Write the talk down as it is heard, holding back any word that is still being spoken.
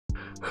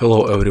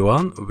Hello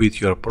everyone, with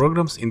your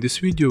programs. In this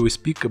video we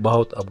speak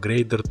about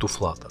upgrader to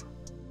Flutter.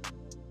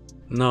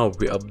 Now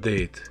we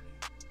update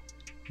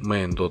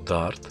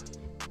main.dart.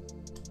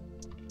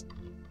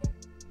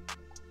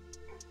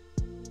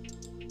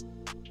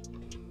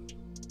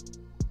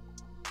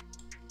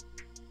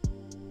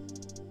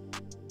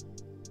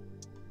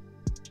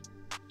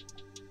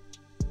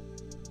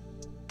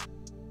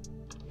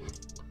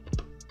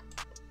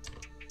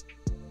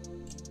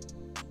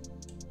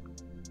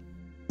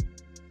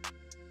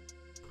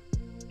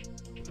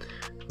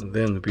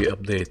 Then we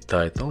update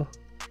title,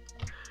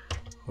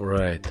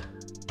 write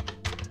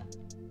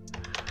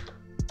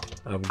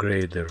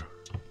upgrader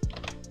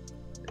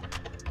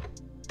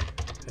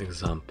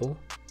example.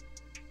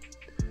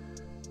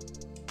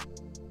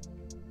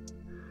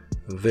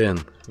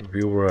 Then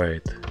we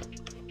write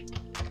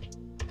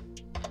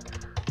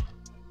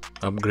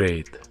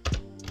upgrade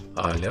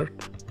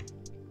alert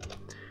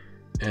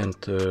and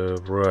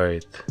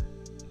write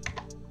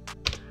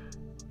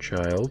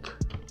child,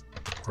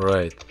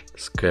 write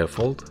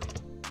scaffold.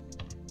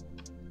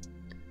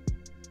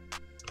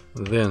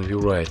 Then we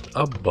write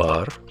up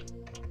bar,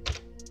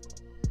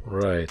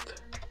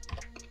 write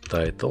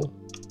title,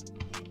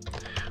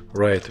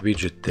 write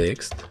widget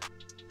text,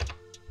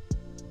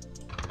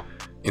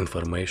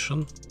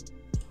 information.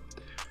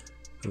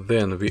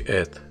 Then we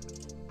add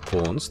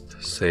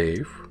const,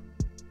 save.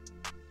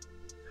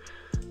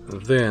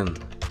 Then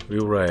we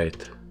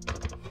write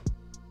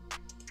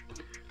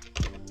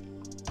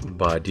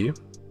body,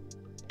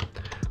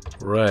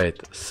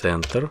 write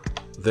center,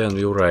 then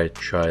we write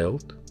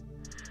child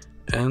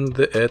and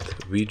add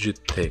widget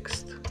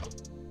text.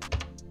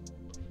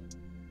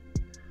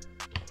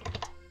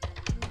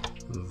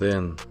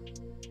 Then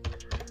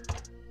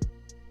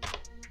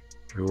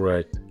we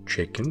write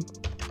checking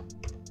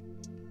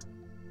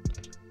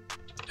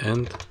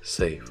and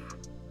save.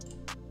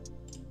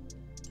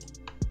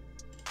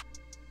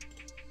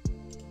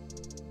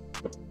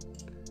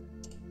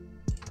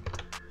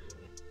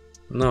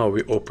 Now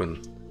we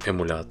open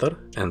emulator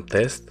and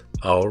test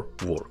our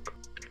work.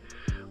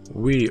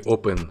 We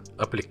open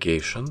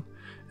application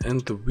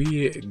and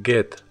we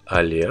get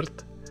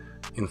alert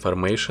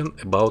information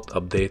about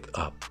update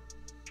app,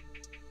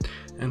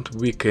 and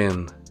we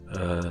can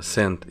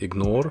send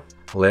ignore,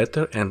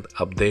 letter and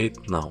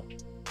update now.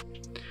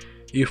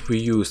 If we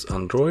use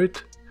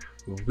Android,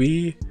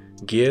 we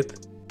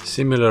get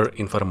similar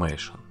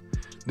information.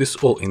 This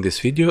all in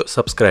this video.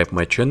 Subscribe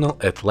my channel,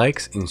 add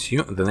likes and see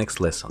you in the next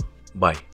lesson. Bye.